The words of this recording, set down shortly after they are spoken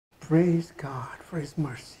Praise God for His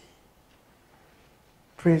mercy.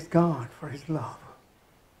 Praise God for His love.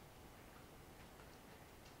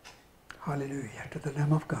 Hallelujah to the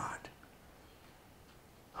Lamb of God.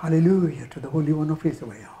 Hallelujah to the Holy One of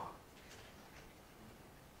Israel.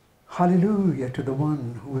 Hallelujah to the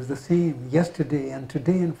one who is the same yesterday and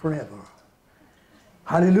today and forever.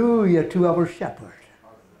 Hallelujah to our shepherd.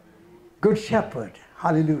 Good shepherd.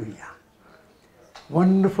 Hallelujah.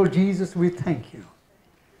 Wonderful Jesus, we thank you.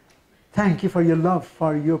 Thank you for your love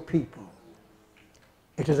for your people.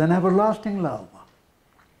 It is an everlasting love.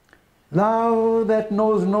 Love that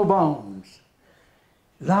knows no bounds.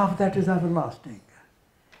 Love that is everlasting.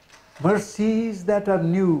 Mercies that are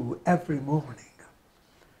new every morning.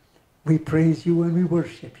 We praise you and we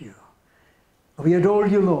worship you. We adore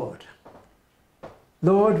you, Lord.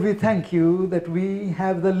 Lord, we thank you that we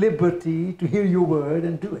have the liberty to hear your word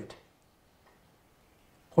and do it.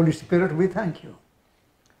 Holy Spirit, we thank you.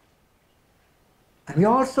 And we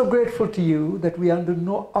are also grateful to you that we are under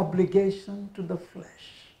no obligation to the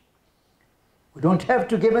flesh. We don't have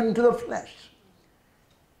to give in to the flesh.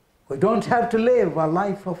 We don't have to live a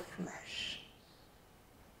life of flesh.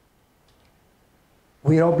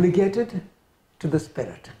 We are obligated to the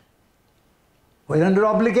Spirit. We're under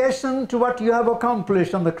obligation to what you have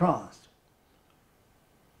accomplished on the cross.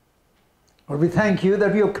 Lord, we thank you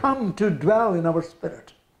that you have come to dwell in our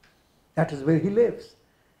spirit. That is where He lives.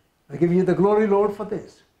 We give you the glory, Lord, for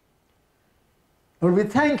this. Lord, we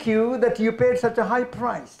thank you that you paid such a high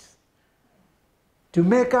price to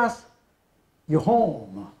make us your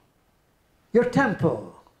home, your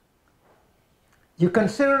temple. You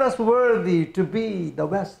considered us worthy to be the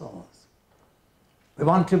vessels. We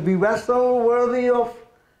want to be vessel worthy of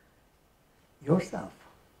yourself.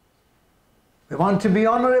 We want to be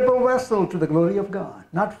honorable vessel to the glory of God,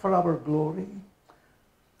 not for our glory,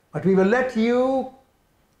 but we will let you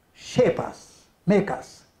shape us, make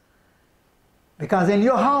us. Because in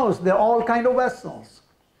your house there are all kinds of vessels.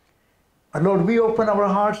 But Lord, we open our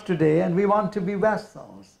hearts today and we want to be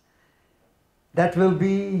vessels that will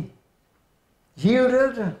be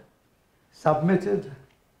yielded, submitted.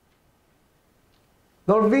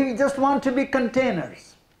 Lord, we just want to be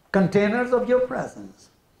containers, containers of your presence.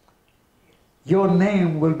 Your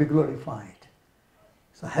name will be glorified.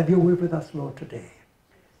 So have your way with us, Lord, today.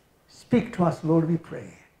 Speak to us, Lord, we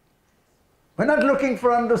pray. We're not looking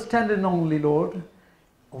for understanding only, Lord.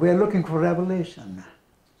 We're looking for revelation.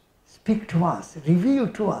 Speak to us, reveal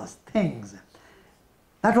to us things.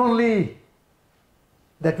 Not only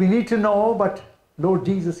that we need to know, but Lord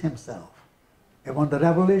Jesus Himself. We want the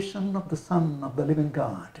revelation of the Son of the living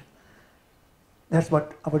God. That's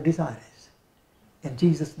what our desire is. In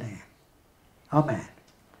Jesus' name. Amen.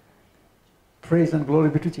 Praise and glory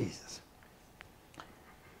be to Jesus.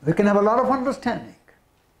 We can have a lot of understanding.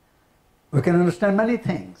 We can understand many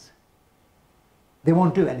things. They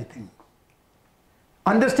won't do anything.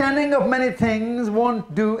 Understanding of many things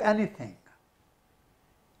won't do anything.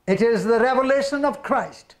 It is the revelation of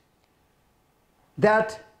Christ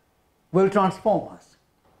that will transform us.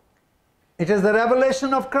 It is the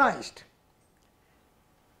revelation of Christ.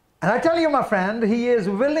 And I tell you, my friend, He is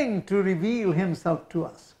willing to reveal Himself to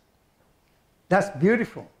us. That's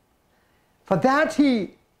beautiful. For that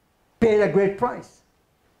He paid a great price.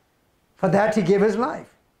 For that He gave His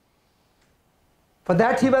life. For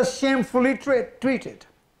that He was shamefully treated.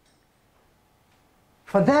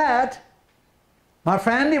 For that, my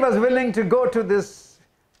friend, He was willing to go to this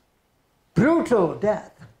brutal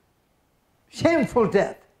death, shameful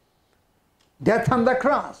death, death on the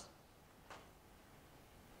cross.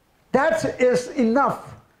 That is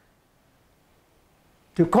enough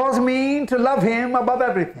to cause me to love Him above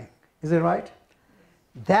everything. Is it right?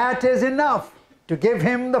 That is enough to give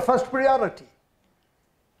Him the first priority.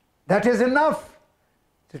 That is enough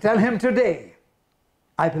to tell Him today,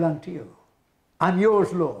 I belong to you. I'm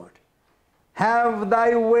yours, Lord. Have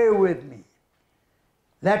thy way with me.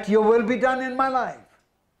 Let your will be done in my life.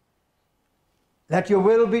 Let your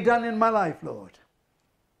will be done in my life, Lord.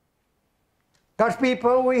 God's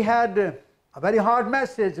people, we had a very hard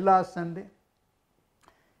message last Sunday.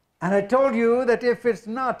 And I told you that if it's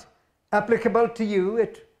not applicable to you,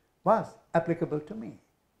 it was applicable to me.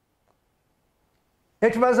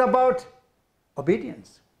 It was about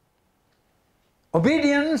obedience.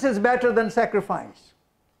 Obedience is better than sacrifice.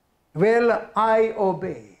 Will I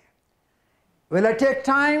obey? Will I take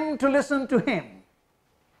time to listen to Him?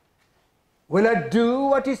 Will I do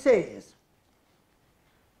what He says?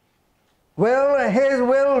 Will His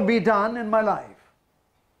will be done in my life?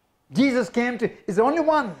 Jesus is the only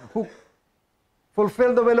one who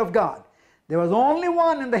fulfilled the will of God. There was only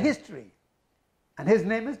one in the history, and his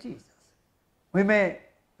name is Jesus. We may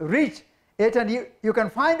reach it, and you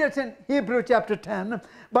can find it in Hebrews chapter 10,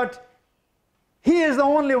 but he is the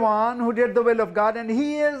only one who did the will of God, and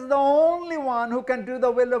he is the only one who can do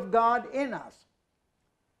the will of God in us.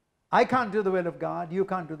 I can't do the will of God. You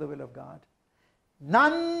can't do the will of God.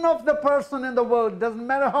 None of the person in the world, doesn't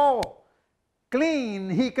matter how clean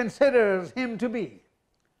he considers him to be,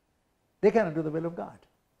 they cannot do the will of God.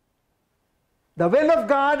 The will of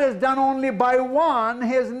God is done only by one.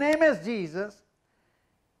 His name is Jesus.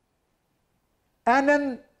 And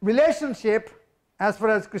in relationship, as far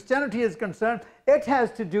as Christianity is concerned, it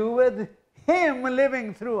has to do with him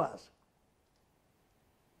living through us.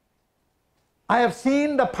 I have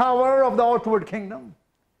seen the power of the outward kingdom.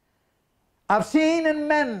 I've seen in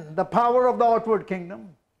men the power of the outward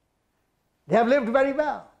kingdom. They have lived very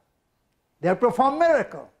well. They have performed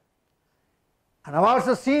miracles. And I've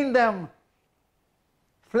also seen them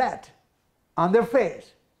flat on their face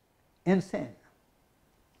in sin.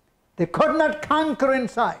 They could not conquer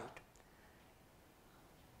inside.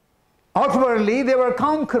 Outwardly, they were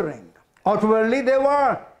conquering. Outwardly, they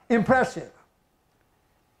were impressive.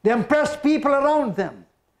 They impressed people around them.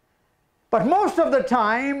 But most of the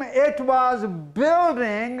time, it was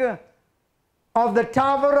building of the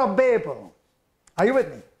Tower of Babel. Are you with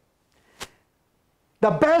me?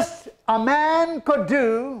 The best a man could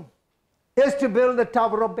do is to build the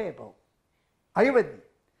Tower of Babel. Are you with me?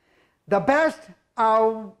 The best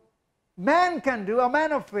a man can do, a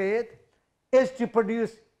man of faith, is to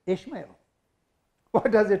produce Ishmael. What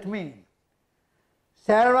does it mean?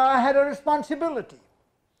 Sarah had a responsibility.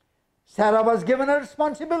 Sarah was given a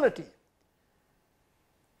responsibility.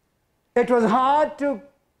 It was hard to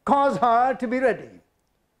cause her to be ready.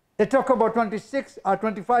 It took about 26 or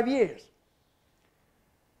 25 years.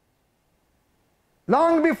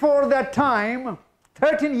 Long before that time,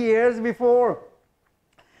 13 years before,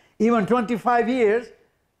 even 25 years,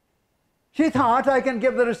 she thought, I can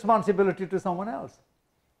give the responsibility to someone else.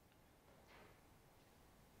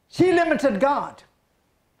 She limited God.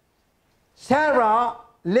 Sarah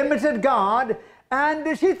limited God,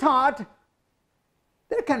 and she thought,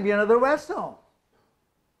 there can be another vessel.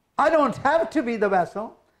 I don't have to be the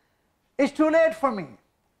vessel. It's too late for me.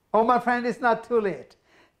 Oh, my friend, it's not too late.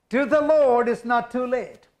 To the Lord, it's not too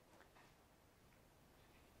late.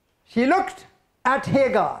 She looked at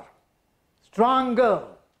Hagar, strong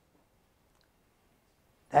girl.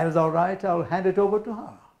 That is all right, I'll hand it over to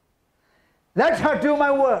her. Let her do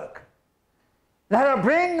my work. Let her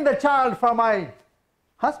bring the child for my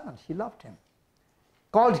husband. She loved him.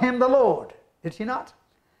 Called him the Lord, did she not?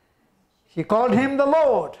 She called him the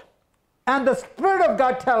Lord. And the Spirit of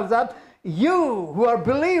God tells us, you who are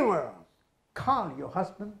believer, call your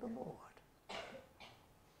husband the Lord.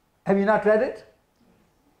 Have you not read it?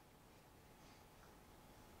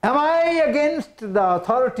 Am I against the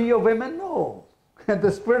authority of women? No.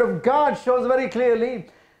 The Spirit of God shows very clearly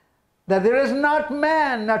that there is not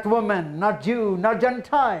man, not woman, not Jew, not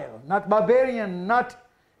Gentile, not barbarian, not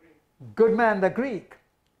good man, the Greek.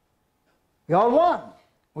 We all one.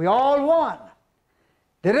 We all one.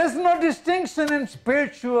 There is no distinction in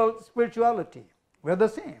spirituality. We're the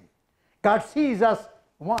same. God sees us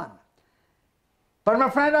one. But my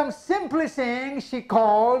friend, I'm simply saying she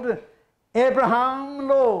called Abraham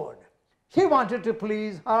Lord. She wanted to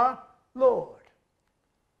please her Lord.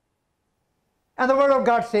 And the Word of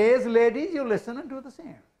God says, ladies, you listen and do the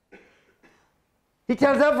same. He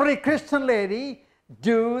tells every Christian lady,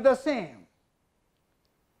 do the same.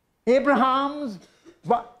 Abraham's,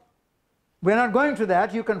 we're not going to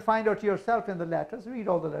that. You can find out yourself in the letters. Read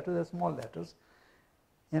all the letters, they're small letters.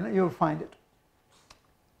 You'll find it.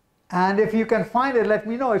 And if you can find it, let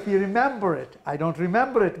me know. If you remember it. I don't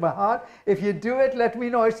remember it by heart. If you do it, let me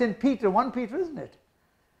know. It's in Peter, 1 Peter, isn't it?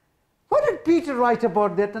 What did Peter write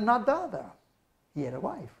about that and not the other? He had a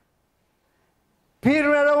wife.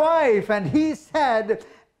 Peter had a wife, and he said,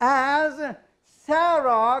 as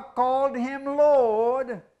Sarah called him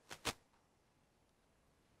Lord,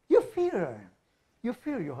 you fear. You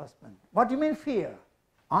fear your husband. What do you mean fear?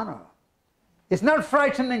 Honor. It's not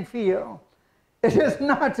frightening fear. It is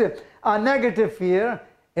not a negative fear.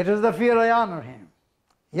 It is the fear I honor him.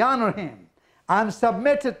 I honor him. I'm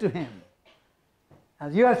submitted to him.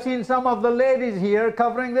 As you have seen some of the ladies here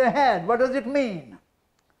covering their head. What does it mean?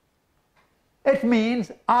 It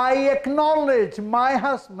means I acknowledge my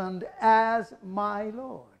husband as my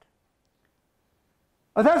Lord.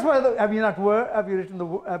 That's why have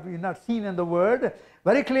you not seen in the Word?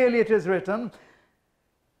 Very clearly it is written,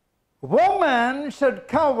 woman should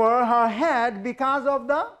cover her head because of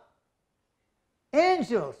the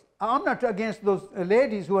angels. I'm not against those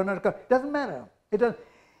ladies who are not covered. Doesn't matter.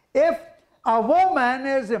 If a woman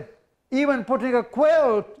is even putting a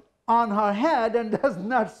quilt on her head and does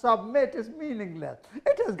not submit, it's meaningless.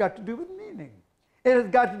 It has got to do with meaning. It has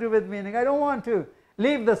got to do with meaning. I don't want to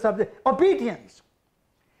leave the subject. Obedience.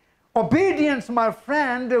 Obedience, my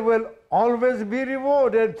friend, will always be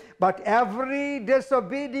rewarded, but every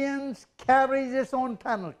disobedience carries its own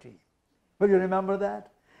penalty. Will you remember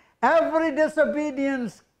that? Every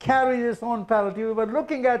disobedience carries its own penalty. We were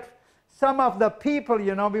looking at some of the people,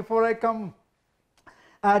 before I come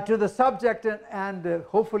to the subject, and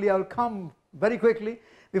hopefully I'll come very quickly.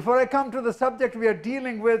 Before I come to the subject we are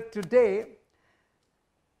dealing with today,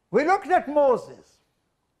 we looked at Moses,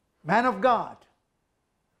 man of God,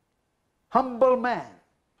 humble man.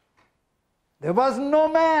 There was no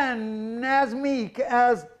man as meek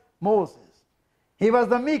as Moses. He was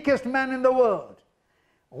the meekest man in the world.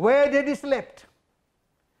 Where did he slip?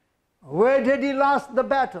 Where did he lost the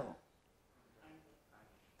battle?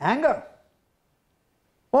 Anger.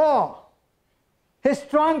 Oh, his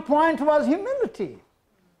strong point was humility.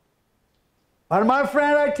 But my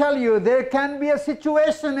friend, I tell you, there can be a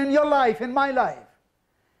situation in your life, in my life,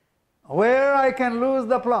 where I can lose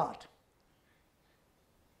the plot,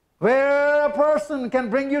 where a person can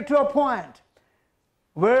bring you to a point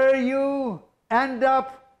where you end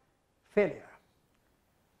up failure.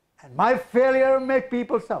 And my failure make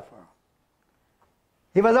people suffer.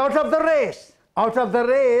 He was out of the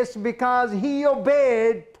race because he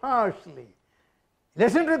obeyed partially.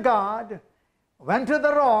 Listened to God, went to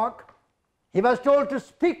the rock. He was told to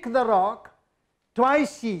speak the rock.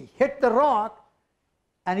 Twice he hit the rock,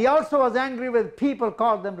 and he also was angry with people,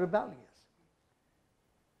 called them rebellious.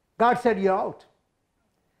 God said, "You're out."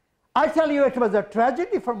 I tell you, it was a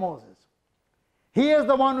tragedy for Moses. He is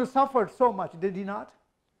the one who suffered so much, did he not?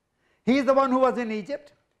 He is the one who was in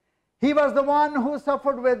Egypt. He was the one who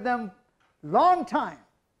suffered with them long time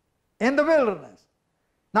in the wilderness.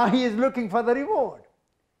 Now he is looking for the reward.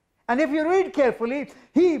 And if you read carefully,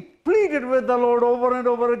 he pleaded with the Lord over and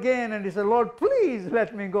over again, and he said, "Lord, please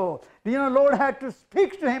let me go." Lord had to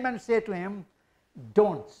speak to him and say to him,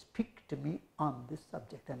 "Don't speak to me on this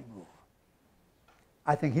subject anymore."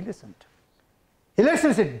 I think he listened. He listened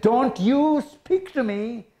and said, "Don't you speak to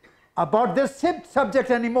me about this subject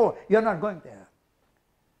anymore. You're not going there."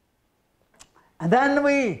 And then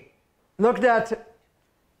we looked at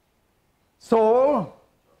Saul,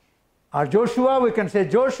 or Joshua, we can say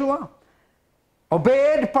Joshua,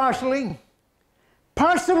 obeyed partially.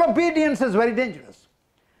 Partial obedience is very dangerous.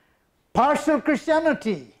 Partial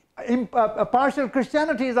Christianity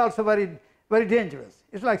is also very, very dangerous.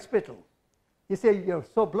 It's like spittle. You say, "You're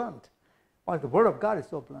so blunt." Well, the Word of God is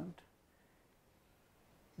so blunt.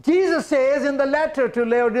 Jesus says in the letter to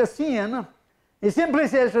Laodicean, he simply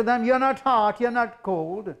says to them, "You're not hot, you're not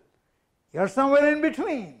cold. You're somewhere in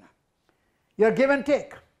between. You're give and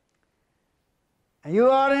take. And you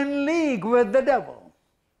are in league with the devil.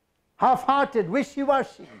 Half-hearted,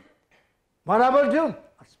 wishy-washy. What I will do?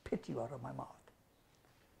 I'll spit you out of my mouth."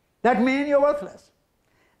 That means you're worthless.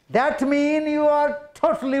 That means you are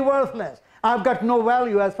totally worthless. I've got no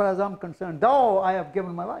value as far as I'm concerned, though I have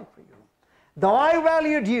given my life for you. Though I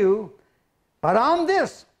valued you, but on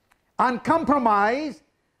this, on compromise,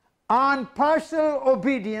 on partial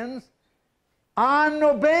obedience, on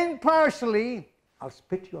obeying partially, I'll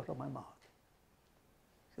spit you out of my mouth.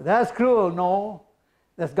 So that's cruel. No,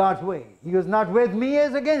 that's God's way. He is not with me, he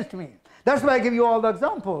is against me. That's why I give you all the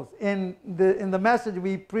examples in the message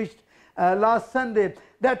we preached last Sunday,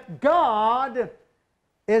 that God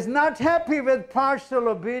is not happy with partial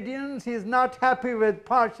obedience. He is not happy with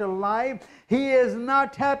partial life. He is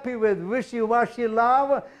not happy with wishy-washy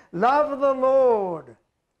love. Love the Lord.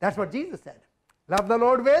 That's what Jesus said. Love the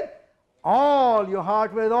Lord with all your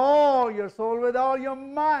heart, with all your soul, with all your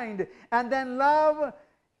mind. And then love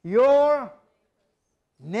your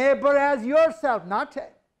neighbor as yourself.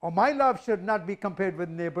 My love should not be compared with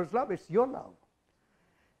neighbor's love. It's your love.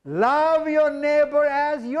 Love your neighbor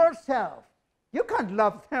as yourself. You can't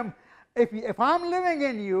love them. If I'm living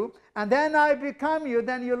in you and then I become you,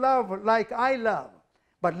 then you love like I love.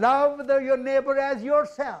 But love your neighbor as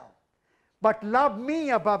yourself. But love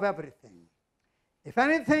me above everything. If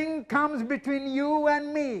anything comes between you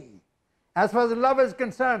and me, as far as love is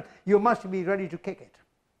concerned, you must be ready to kick it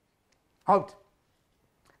out.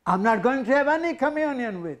 I'm not going to have any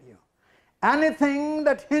communion with you. Anything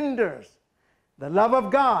that hinders the love of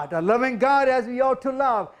God, a loving God as we ought to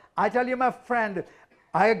love. I tell you, my friend,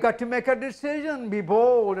 I have got to make a decision, be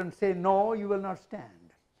bold and say, no, you will not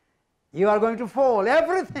stand. You are going to fall.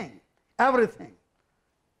 Everything.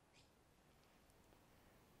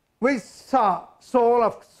 We saw Saul,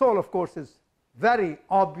 of course, is Very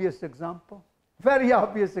obvious example. Very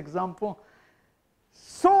obvious example.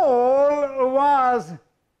 Saul was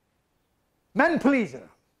man pleaser,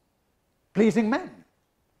 pleasing men.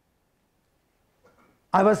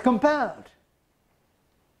 I was compelled.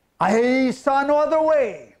 I saw no other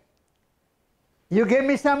way. You gave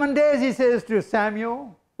me 7 days, he says to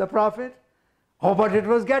Samuel, the prophet. Oh, but it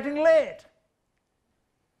was getting late.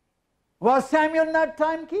 Was Samuel not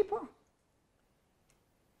timekeeper?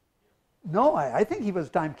 No, I think he was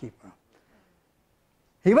timekeeper.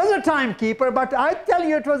 He was a timekeeper, but I tell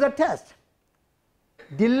you it was a test.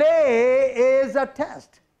 Delay is a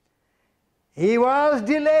test. He was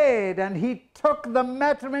delayed and he took the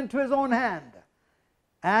matter into his own hand.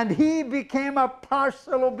 And he became a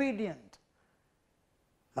partial obedient.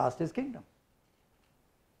 Lost his kingdom.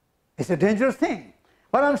 It's a dangerous thing.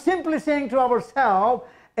 What I'm simply saying to ourselves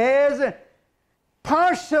is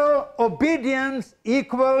partial obedience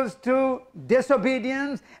equals to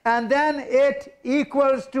disobedience, and then it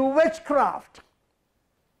equals to witchcraft.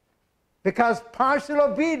 Because partial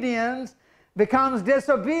obedience becomes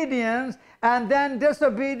disobedience, and then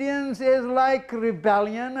disobedience is like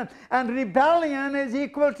rebellion, and rebellion is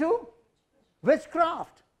equal to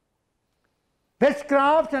witchcraft.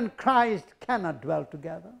 Witchcraft and Christ cannot dwell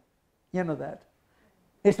together. You know that.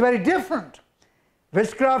 It's very different.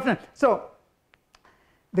 Witchcraft. So,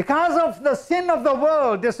 because of the sin of the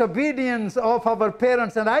world, disobedience of our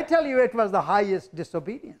parents, and I tell you it was the highest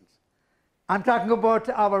disobedience. I'm talking about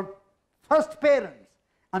our first parents.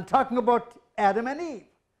 I'm talking about Adam and Eve.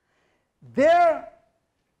 Their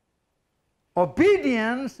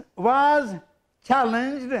obedience was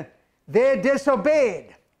challenged. They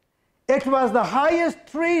disobeyed. It was the highest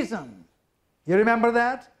treason. You remember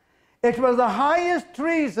that? It was the highest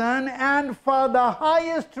treason, and for the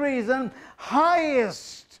highest treason,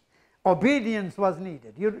 highest obedience was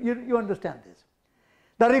needed. You understand this?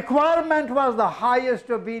 The requirement was the highest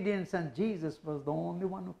obedience, and Jesus was the only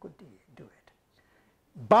one who could do it.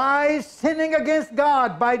 By sinning against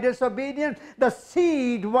God, by disobedience, the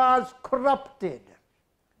seed was corrupted.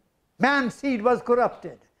 Man's seed was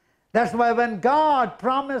corrupted. That's why when God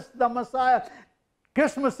promised the Messiah,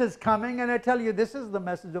 Christmas is coming, and I tell you, this is the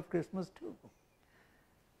message of Christmas too.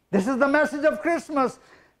 This is the message of Christmas.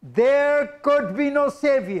 There could be no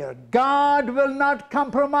Savior. God will not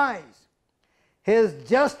compromise. His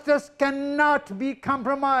justice cannot be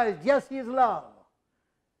compromised. Yes, He is love.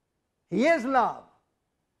 He is love.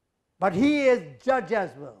 But He is judge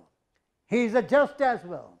as well. He is a just as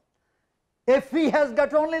well. If He has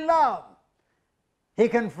got only love, He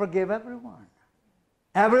can forgive everyone.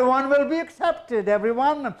 Everyone will be accepted.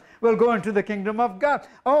 Everyone will go into the kingdom of God.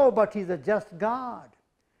 Oh, but He's a just God.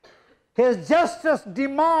 His justice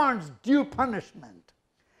demands due punishment.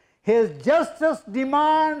 His justice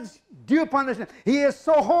demands due punishment. He is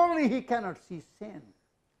so holy, He cannot see sin.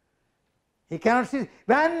 He cannot see.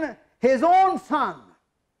 When His own Son,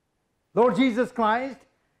 Lord Jesus Christ,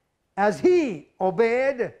 as He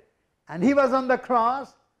obeyed, and He was on the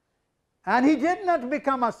cross, and He did not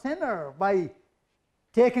become a sinner by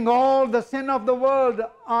taking all the sin of the world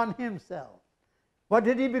on Himself. What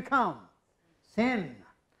did He become? Sin.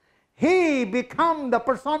 He became the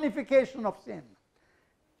personification of sin.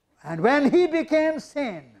 And when He became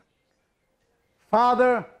sin,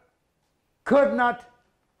 Father could not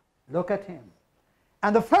look at Him.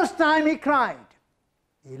 And the first time He cried,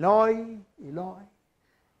 Eloi, Eloi,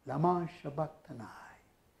 lama sabachthani.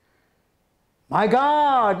 My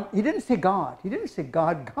God. He didn't say God. He didn't say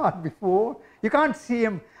God, God before. You can't see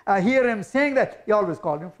Him, hear Him saying that. He always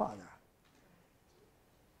called Him Father.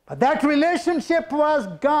 But that relationship was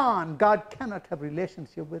gone. God cannot have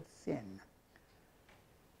relationship with sin.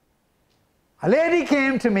 A lady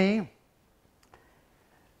came to me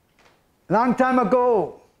a long time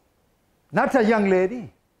ago. Not a young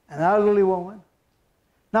lady, an elderly woman.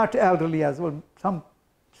 Not elderly as well, some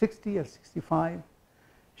 60 or 65.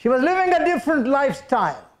 She was living a different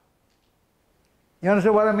lifestyle. You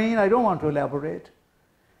understand what I mean? I don't want to elaborate.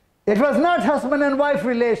 It was not husband and wife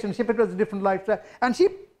relationship, it was a different lifestyle. And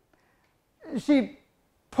she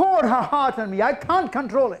poured her heart on me. I can't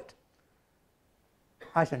control it.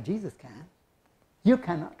 I said, Jesus can. You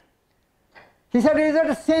cannot. He said, is it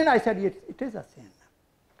a sin? I said, it is a sin.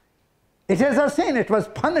 It is a sin. It was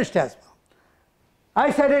punished as well.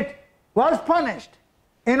 I said, it was punished.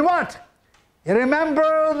 In what? You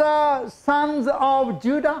remember the sons of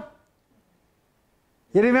Judah?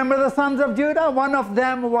 You remember the sons of Judah? One of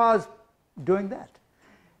them was doing that.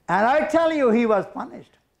 And I tell you, he was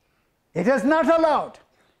punished. It is not allowed.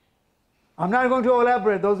 I'm not going to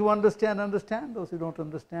elaborate. Those who understand, understand. Those who don't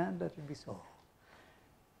understand, let it be so.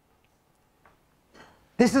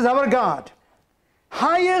 This is our God.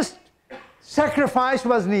 Highest sacrifice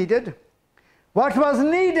was needed. What was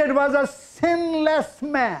needed was a sinless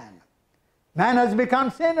man. Man has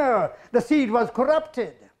become sinner. The seed was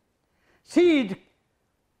corrupted.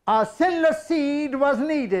 A sinless seed was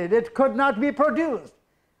needed. It could not be produced.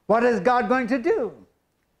 What is God going to do?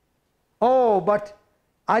 Oh, but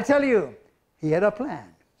I tell you, He had a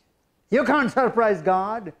plan. You can't surprise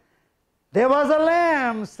God. There was a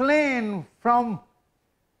lamb slain from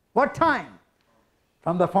what time?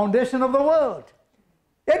 From the foundation of the world.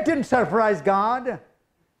 It didn't surprise God.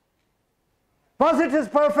 Was it His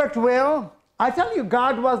perfect will? I tell you,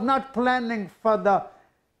 God was not planning for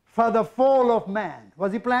the fall of man.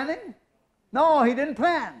 Was He planning? No, He didn't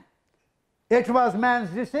plan. It was man's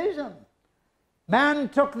decision. Man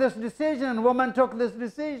took this decision, woman took this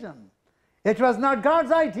decision. It was not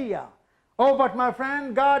God's idea. Oh, but my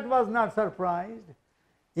friend, God was not surprised.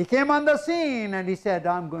 He came on the scene and He said,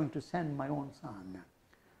 I'm going to send my own Son.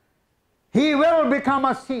 He will become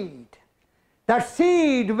a seed. That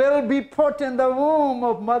seed will be put in the womb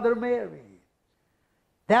of Mother Mary.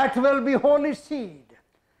 That will be holy seed.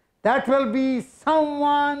 That will be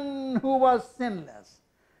someone who was sinless.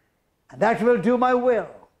 And that will do my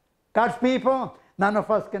will. God's people, none of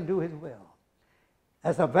us can do His will.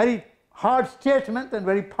 That's a very hard statement and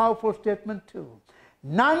very powerful statement too.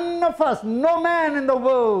 None of us, no man in the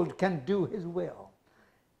world can do His will.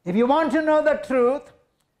 If you want to know the truth,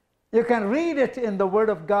 you can read it in the Word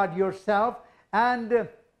of God yourself, and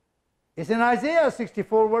it's in Isaiah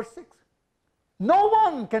 64 verse 6. No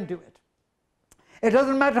one can do it. It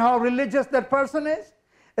doesn't matter how religious that person is.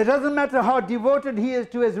 It doesn't matter how devoted he is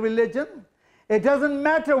to his religion. It doesn't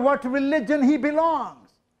matter what religion he belongs.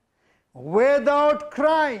 Without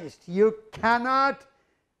Christ, you cannot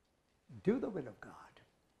do the will of God.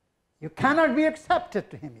 You cannot be accepted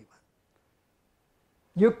to Him even.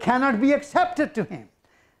 You cannot be accepted to Him.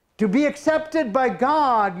 To be accepted by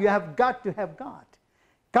God, you have got to have God.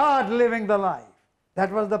 God living the life.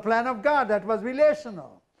 That was the plan of God. That was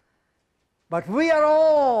relational. But we are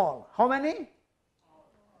all, how many?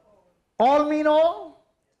 All mean all?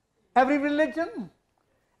 Every religion?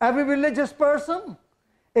 Every religious person?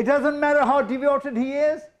 It doesn't matter how devoted he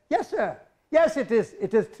is? Yes, sir. Yes, it is.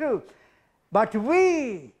 It is true. But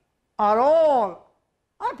we are all,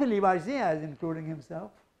 I believe Isaiah is including himself.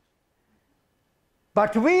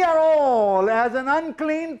 But we are all as an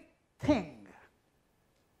unclean thing.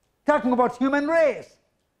 Talking about human race.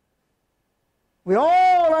 We're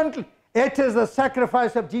all unclean. It is the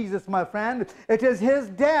sacrifice of Jesus, my friend. It is His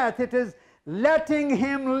death. It is letting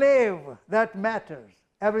Him live that matters.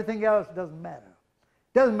 Everything else doesn't matter.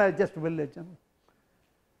 Doesn't matter just religion.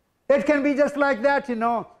 It can be just like that, you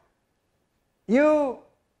know. You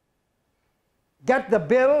get the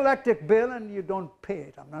bill, electric bill, and you don't pay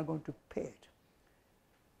it. I'm not going to pay it.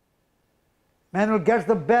 Man who gets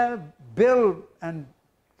the bill, and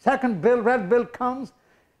second bill, red bill comes,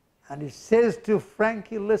 and he says to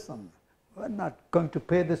Frankie, listen, we're not going to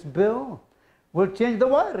pay this bill. We'll change the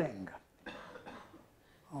wiring.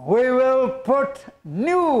 We will put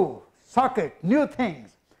new socket, new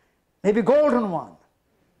things, maybe golden one.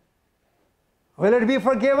 Will it be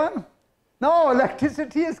forgiven? No,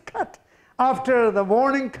 electricity is cut after the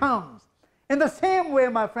warning comes. In the same way,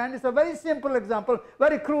 my friend, it's a very simple example,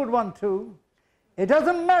 very crude one too. It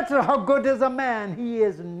doesn't matter how good is a man, he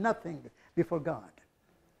is nothing before God.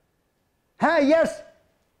 Yes,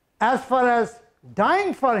 as far as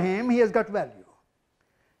dying for him, he has got value.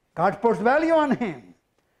 God puts value on him.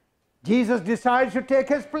 Jesus decides to take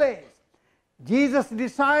his place. Jesus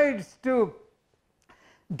decides to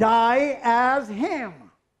die as him.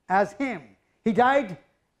 As him. He died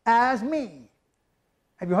as me.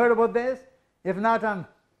 Have you heard about this? If not, I'm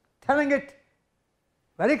telling it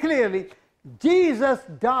very clearly. Jesus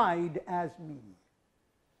died as me.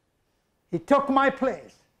 He took my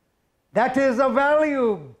place. That is a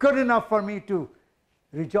value good enough for me to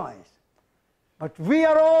rejoice. But we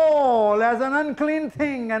are all as an unclean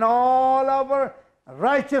thing, and all our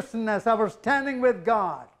righteousness, our standing with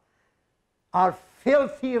God, are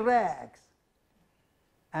filthy rags.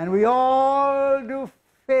 And we all do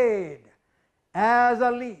fade as a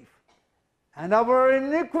leaf. And our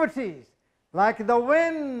iniquities, like the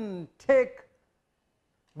wind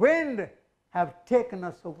have taken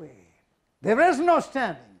us away. There is no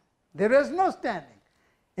standing. There is no standing.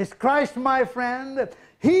 It's Christ, my friend.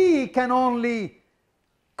 He can only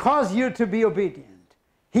cause you to be obedient.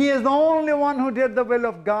 He is the only one who did the will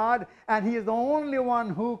of God, and He is the only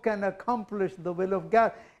one who can accomplish the will of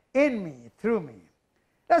God in me, through me.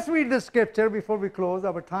 Let's read the scripture before we close.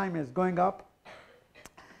 Our time is going up.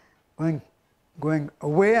 Going going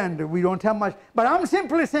away and we don't have much. But I'm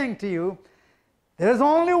simply saying to you, there is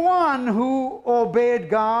only one who obeyed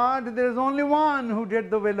God. There is only one who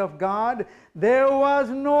did the will of God. There was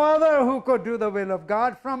no other who could do the will of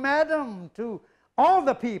God. From Adam to all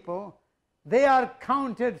the people, they are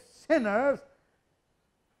counted sinners.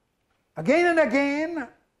 Again and again,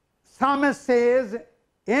 psalmist says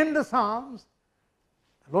in the Psalms,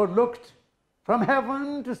 the Lord looked from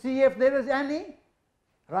heaven to see if there is any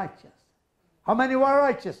righteous. How many were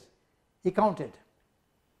righteous? He counted.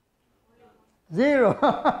 Zero.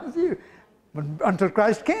 Zero. But until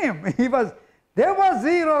Christ came, there was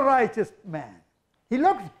zero righteous man. He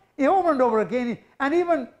looked over and over again, and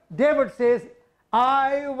even David says,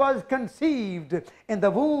 I was conceived in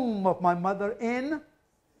the womb of my mother in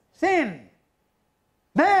sin.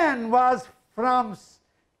 Man was from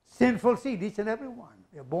sinful seed, each and every one.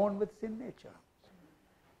 We are born with sin nature.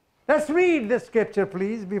 Let's read the scripture,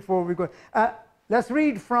 please, before we go. Let's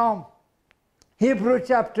read from Hebrews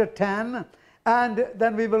chapter 10, and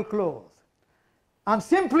then we will close. I'm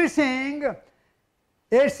simply saying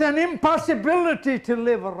it's an impossibility to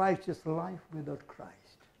live a righteous life without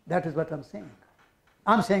Christ. That is what I'm saying.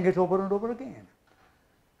 I'm saying it over and over again.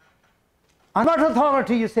 On what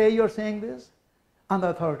authority you say you're saying this? On the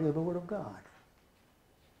authority of the Word of God.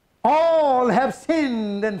 All have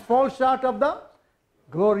sinned and fall short of the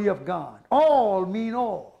glory of God. All mean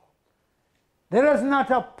all. There is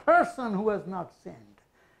not a person who has not sinned.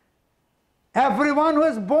 Everyone who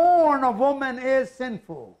is born of woman is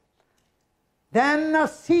sinful. Then a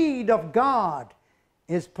seed of God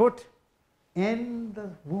is put in the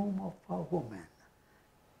womb of a woman.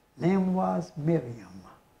 Name was Miriam,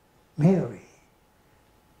 Mary.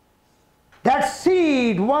 That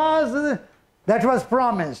seed was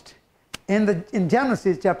promised in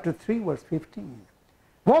Genesis chapter 3 verse 15.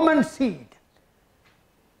 Woman's seed.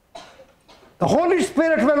 The Holy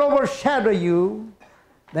Spirit will overshadow you,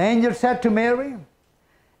 the angel said to Mary,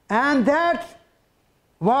 and that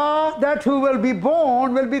who will be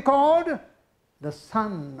born will be called the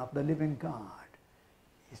Son of the living God.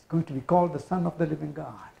 He's going to be called the Son of the living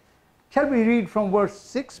God. Shall we read from verse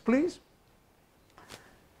 6, please?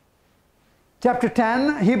 Chapter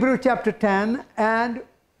 10, Hebrews chapter 10 and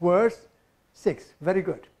verse 6. Very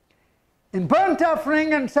good. In burnt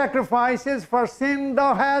offering and sacrifices for sin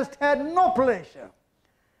thou hast had no pleasure.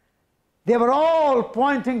 They were all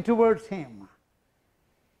pointing towards him.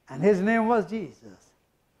 And his name was Jesus.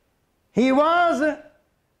 He was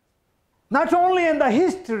not only in the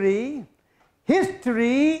history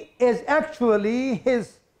is actually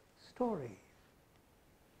his story.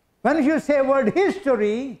 When you say word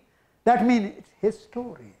history, that means it's his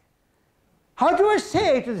story. How do I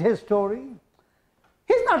say it is his story?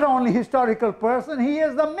 He's not only a historical person, he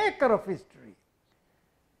is the maker of history.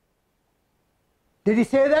 Did he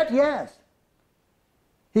say that? Yes.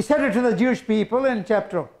 He said it to the Jewish people in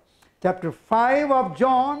chapter 5 of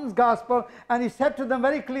John's Gospel, and he said to them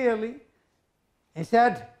very clearly, he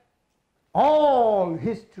said, all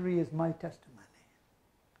history is my testimony.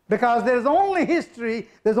 Because there's only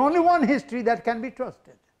one history that can be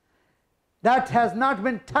trusted. That has not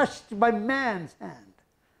been touched by man's hand.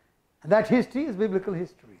 And that history is biblical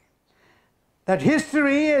history. That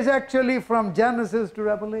history is actually from Genesis to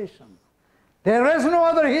Revelation. There is no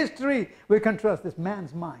other history we can trust. This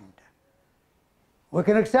man's mind. We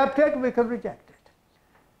can accept it, we can reject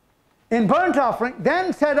it. In burnt offering,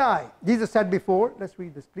 then said I, Jesus said before, let's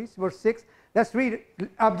read this please, verse 6, let's read it,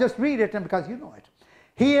 I'll just read it because you know it.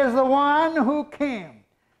 He is the one who came.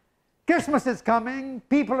 Christmas is coming,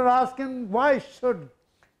 people are asking, why should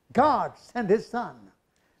God send his son?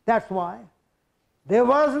 That's why. There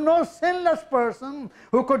was no sinless person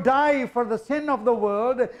who could die for the sin of the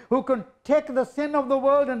world, who could take the sin of the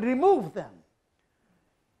world and remove them.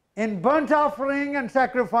 In burnt offering and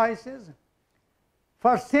sacrifices,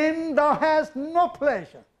 for sin thou hast no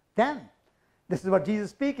pleasure. Then, this is what Jesus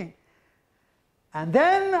is speaking. And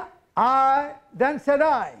then said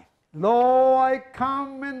I, lo, I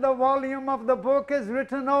come, in the volume of the book is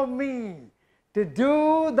written of me, to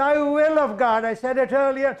do thy will of God. I said it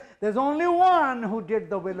earlier, there's only one who did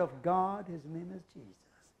the will of God. His name is Jesus.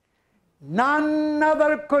 None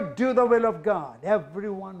other could do the will of God.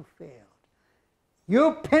 Everyone failed.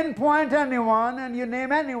 You pinpoint anyone and you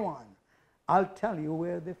name anyone, I'll tell you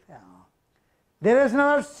where they fell. There is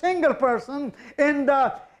not a single person in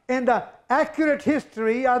the accurate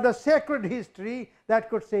history or the sacred history that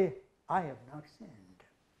could say, I have not sinned.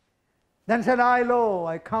 Then said I, lo,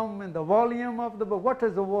 I come in the volume of the book. What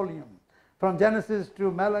is the volume? From Genesis to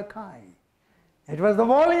Malachi. It was the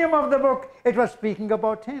volume of the book. It was speaking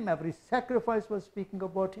about him. Every sacrifice was speaking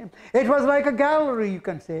about him. It was like a gallery, you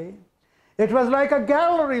can say. It was like a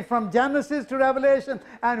gallery from Genesis to Revelation,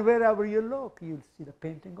 and wherever you look, you'll see the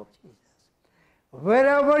painting of Jesus.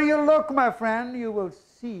 Wherever you look, my friend, you will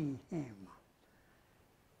see him.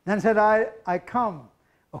 Then said, I come.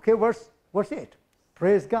 Okay, verse 8.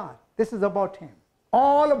 Praise God. This is about him.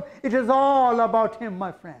 It is all about him,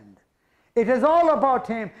 my friend. It is all about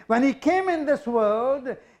him. When he came in this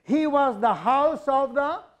world, he was the house of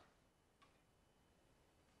the...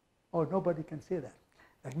 Oh, nobody can say that.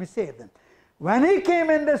 Let me say it then. When he came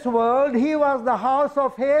in this world, he was the house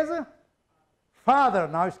of his Father.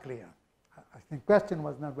 Now it's clear. I think the question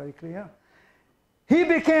was not very clear. He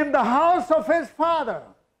became the house of his Father.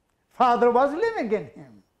 Father was living in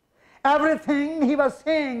him. Everything he was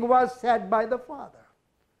saying was said by the Father.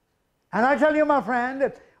 And I tell you, my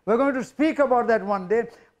friend, we're going to speak about that one day.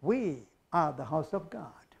 We are the house of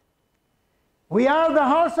God. We are the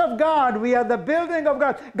house of God. We are the building of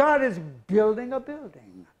God. God is building a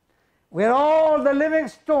building. We're all the living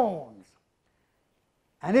stones.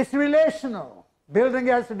 And it's relational. Building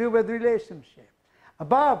has to do with relationship.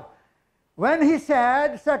 Above, when he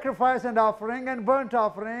said, sacrifice and burnt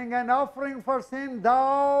offering, and offering for sin,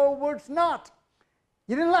 thou wouldst not.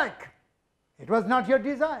 You didn't like. It was not your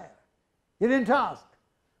desire. You didn't ask.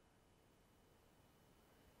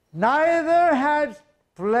 Neither had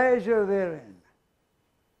pleasure therein,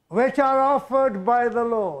 which are offered by the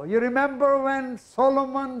law. You remember when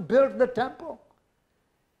Solomon built the temple?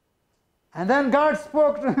 And then God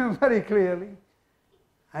spoke to him very clearly.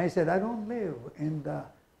 I said, I don't live in the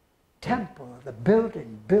temple, the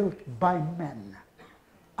building built by men.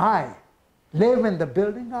 I live in the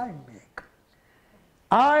building I make.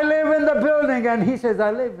 I live in the building, and he says,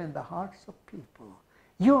 I live in the hearts of people.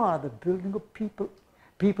 You are the building of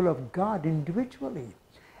people of God individually.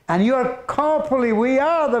 And you are corporally, we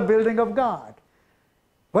are the building of God.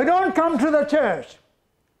 We don't come to the church.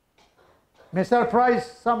 May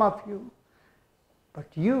surprise some of you, but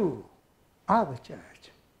you are the church.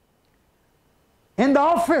 In the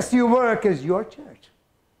office you work is your church.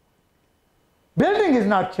 Building is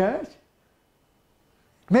not church.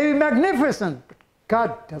 It may be magnificent, but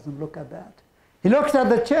God doesn't look at that. He looks at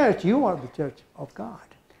the church. You are the church of God.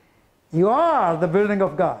 You are the building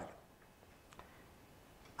of God.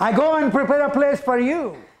 I go and prepare a place for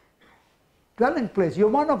you. Dwelling place. You're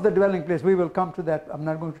one of the dwelling places. We will come to that. I'm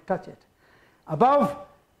not going to touch it. Above,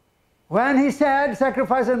 when he said,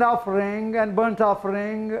 sacrifice and burnt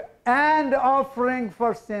offering, and offering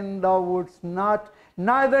for sin thou wouldst not,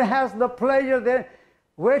 neither has the pleasure there,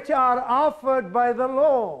 which are offered by the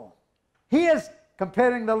law. He is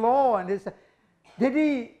comparing the law, and did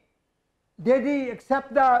he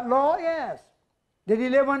accept the law? Yes. Did he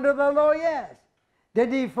live under the law? Yes.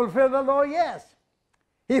 Did he fulfill the law? Yes.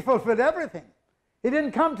 He fulfilled everything. He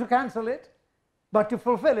didn't come to cancel it, but to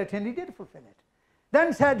fulfill it, and he did fulfill it.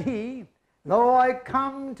 Then said he, Lo, I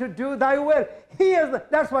come to do thy will.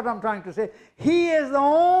 That's what I'm trying to say. He is the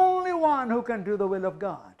only one who can do the will of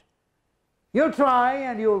God. You try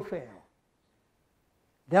and you'll fail.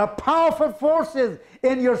 There are powerful forces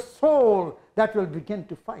in your soul that will begin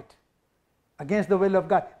to fight against the will of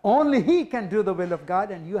God. Only he can do the will of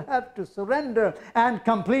God, and you have to surrender and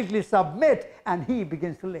completely submit, and he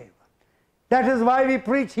begins to live. That is why we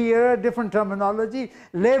preach here a different terminology,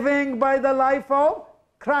 living by the life of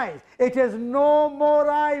Christ. It is no more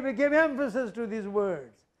I. We give emphasis to these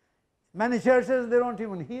words. Many churches, they don't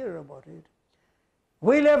even hear about it.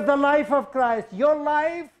 We live the life of Christ. Your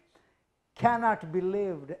life cannot be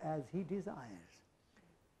lived as he desires.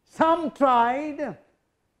 Some tried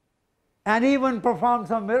and even performed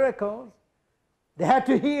some miracles. They had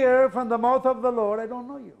to hear from the mouth of the Lord, I don't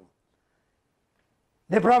know you.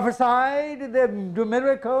 They prophesied, they do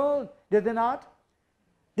miracles, did they not?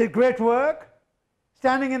 Did great work,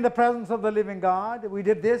 standing in the presence of the living God. We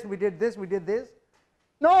did this, we did this, we did this.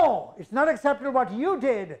 No, it's not acceptable what you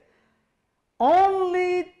did.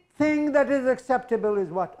 Only thing that is acceptable is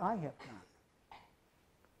what I have done.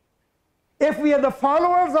 If we are the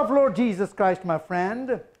followers of Lord Jesus Christ, my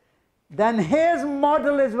friend, then his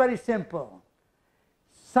model is very simple.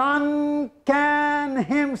 Son can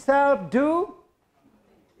himself do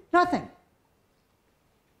nothing.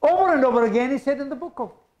 Over and over again he said in the book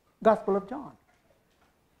of Gospel of John,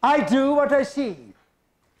 I do what I see,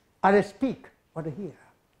 and I speak what I hear.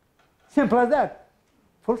 Simple as that.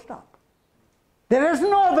 Full stop. There is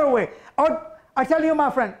no other way. I tell you, my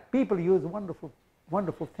friend, people use wonderful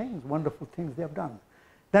things they have done.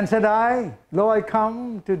 Then said I, Lo, I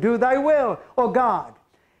come to do thy will, O God.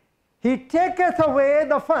 He taketh away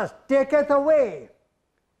the first, taketh away.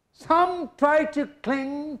 Some try to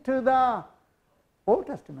cling to the Old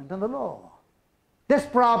Testament and the law. This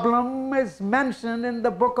problem is mentioned in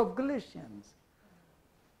the book of Galatians.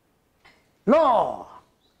 Law,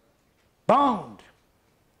 bound,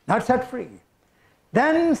 not set free.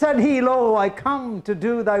 Then said he, Lo, I come to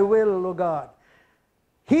do thy will, O God.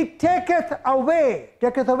 He taketh away.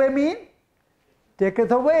 Taketh away mean?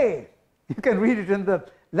 Taketh away. You can read it in the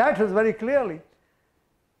letters very clearly.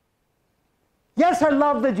 Yes, I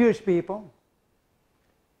love the Jewish people.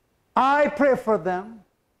 I pray for them.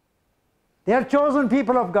 They are chosen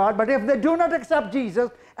people of God, but if they do not accept Jesus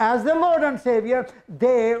as their Lord and Savior,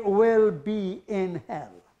 they will be in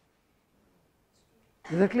hell.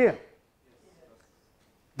 Is it clear?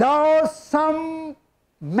 Though some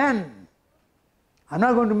men, I'm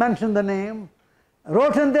not going to mention the name,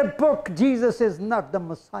 wrote in their book, Jesus is not the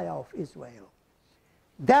Messiah of Israel.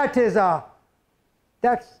 That's a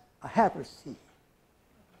heresy.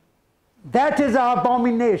 That is an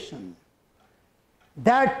abomination.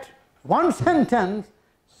 That one sentence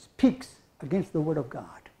speaks against the word of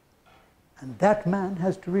God. And that man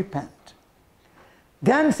has to repent.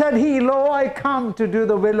 Then said he, Lo, I come to do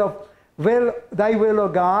the thy will, O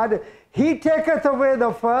God. He taketh away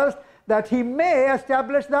the first, that he may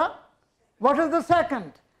establish the, what is the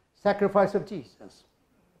second? Sacrifice of Jesus.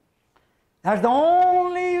 That's the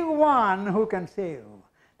only one who can save.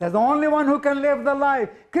 That's the only one who can live the life.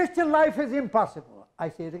 Christian life is impossible. I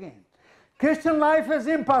say it again. Christian life is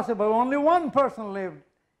impossible. Only one person lived.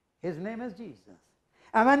 His name is Jesus.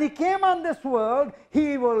 And when he came on this world,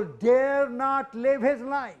 he will dare not live his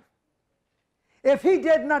life. If he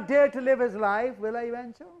did not dare to live his life, will I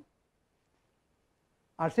venture?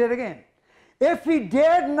 I'll say it again. If he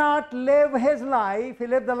dared not live his life, he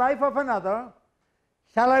lived the life of another,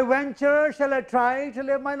 shall I venture, shall I try to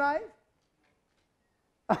live my life?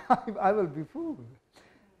 I will be fooled.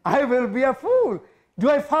 I will be a fool. Do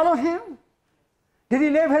I follow him? Did he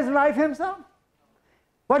live his life himself?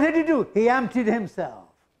 What did he do? He emptied himself.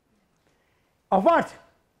 Of what?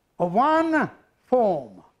 Of one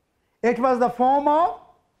form. It was the form of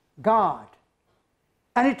God.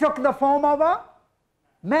 And he took the form of a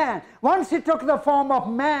man. Once he took the form of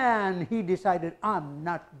man, he decided, I'm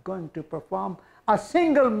not going to perform a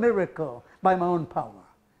single miracle by my own power.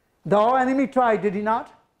 The enemy tried, did he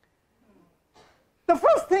not? The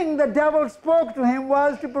first thing the devil spoke to him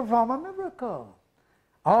was to perform a miracle.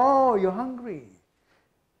 Oh, you're hungry.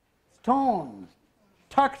 Stones.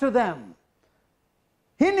 Talk to them.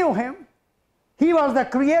 He knew him. He was the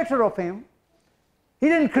creator of him. He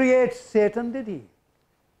didn't create Satan, did he?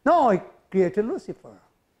 No, he created Lucifer.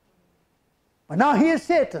 But now he is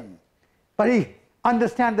Satan. But he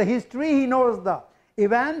understands the history. He knows the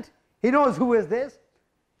event. He knows who is this.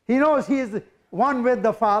 He knows he is one with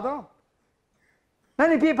the Father.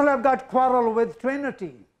 Many people have got quarrel with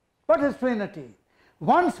Trinity. What is Trinity?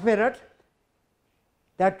 One Spirit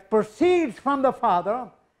that proceeds from the Father.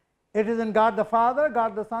 It is in God the Father,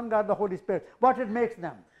 God the Son, God the Holy Spirit. What it makes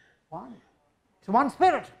them? One. It's one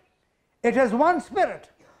Spirit. It is one Spirit.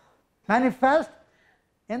 Manifest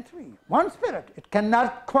in three. One Spirit. It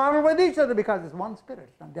cannot quarrel with each other because it's one Spirit.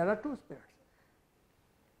 There are two spirits.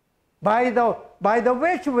 By the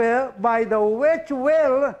which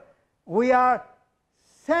will we are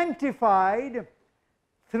sanctified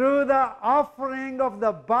through the offering of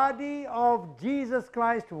the body of Jesus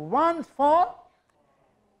Christ once for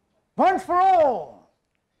all.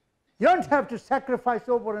 You don't have to sacrifice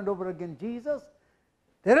over and over again Jesus.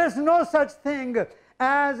 There is no such thing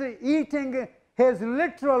as eating his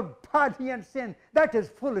literal body and sin. That is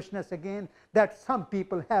foolishness again that some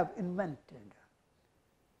people have invented.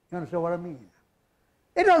 You understand what I mean?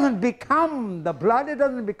 It doesn't become the blood, it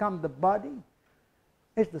doesn't become the body.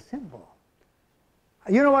 It's the symbol.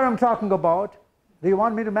 You know what I'm talking about? Do you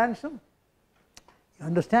want me to mention? You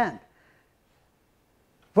understand?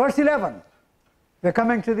 Verse 11. We're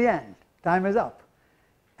coming to the end. Time is up.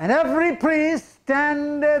 And every priest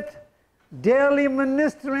standeth daily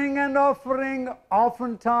ministering and offering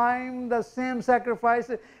oftentimes the same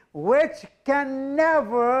sacrifices, which can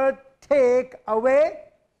never take away.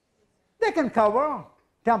 They can cover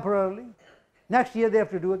temporarily. Next year they have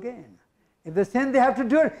to do again. If they sin, they have to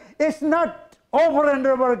do it. It's not over and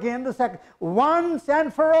over again. Once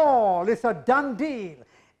and for all. It's a done deal.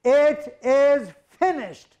 It is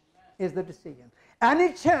finished, is the decision.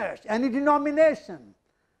 Any church, any denomination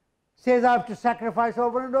says I have to sacrifice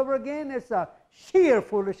over and over again. It's a sheer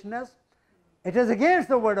foolishness. It is against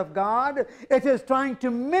the Word of God. It is trying to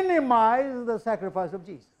minimize the sacrifice of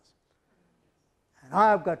Jesus. And I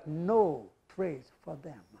have got no praise for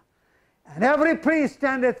them. And every priest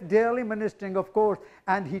standeth daily ministering, of course,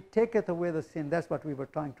 and he taketh away the sin. That's what we were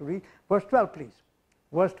trying to read. Verse 12, please.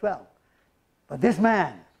 Verse 12. But this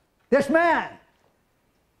man, this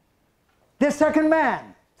second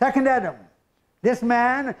Adam, this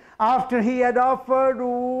man, after he had offered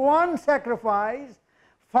one sacrifice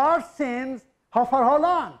for sins, for how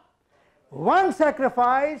long? One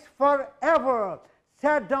sacrifice forever,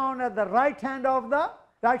 sat down at the right hand of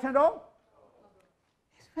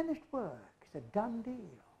It's finished work. It's a done deal.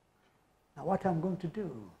 Now what I'm going to do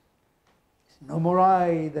is no more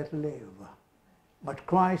I that live, but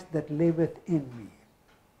Christ that liveth in me.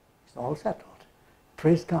 It's all settled.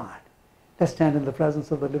 Praise God. Let's stand in the presence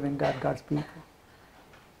of the living God, God's people.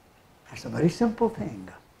 It's a very simple thing.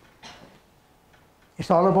 It's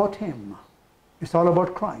all about Him. It's all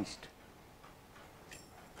about Christ.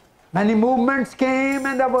 Many movements came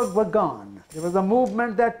and were gone. There was a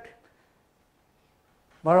movement that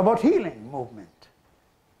were about healing movement.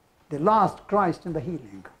 They lost Christ in the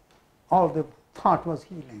healing. All the thought was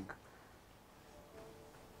healing.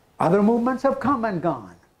 Other movements have come and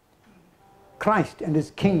gone. Christ and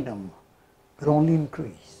His kingdom will only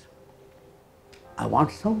increase. I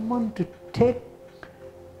want someone to take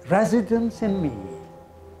residence in me.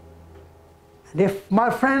 And if my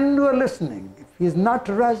friend who are listening, if he is not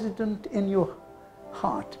resident in your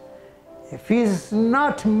heart, if he is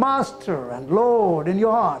not master and Lord in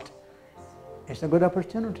your heart, it's a good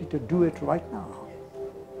opportunity to do it right now.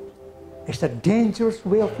 It's a dangerous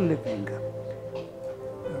way of living.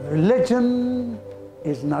 Religion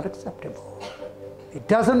is not acceptable. It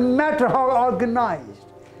doesn't matter how organized,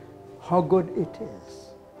 how good it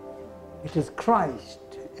is. It is Christ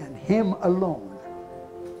and Him alone.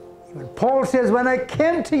 Even Paul says, when I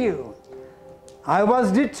came to you, I was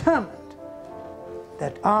determined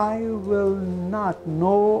that I will not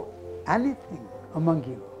know anything among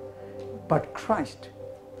you but Christ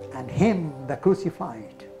and Him the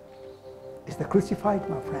crucified. Is the crucified,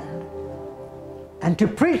 my friend? And to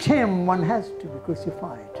preach Him, one has to be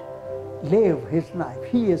crucified. Live His life.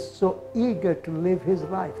 He is so eager to live His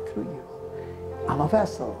life through you. I'm a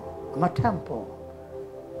vessel. I'm a temple.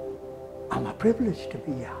 I'm a privilege to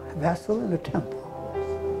be a vessel in a temple.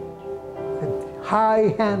 With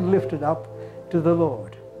high hand lifted up to the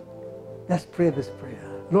Lord. Let's pray this prayer.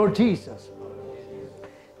 Lord Jesus,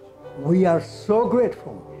 we are so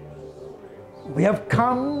grateful. We have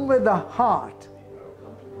come with a heart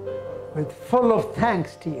full of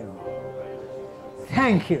thanks to you.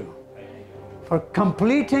 Thank you for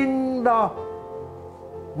completing the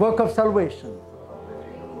work of salvation.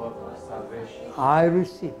 I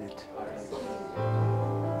receive it.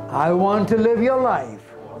 I want to live your life.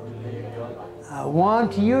 I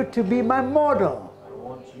want you to be my model.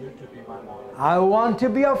 I want to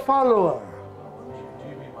be a follower.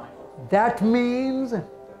 That means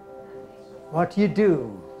what you do,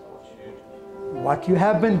 what you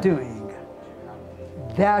have been doing.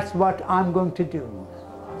 That's what I'm going to do.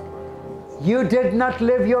 You did not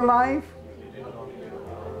live your life,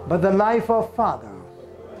 but the life of Father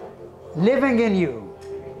living in you.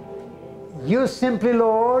 You simply,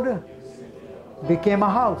 Lord, became a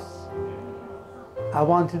house. I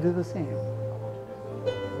want to do the same.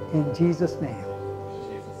 In Jesus' name.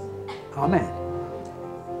 Amen.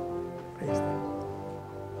 Praise God.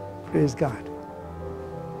 Praise God.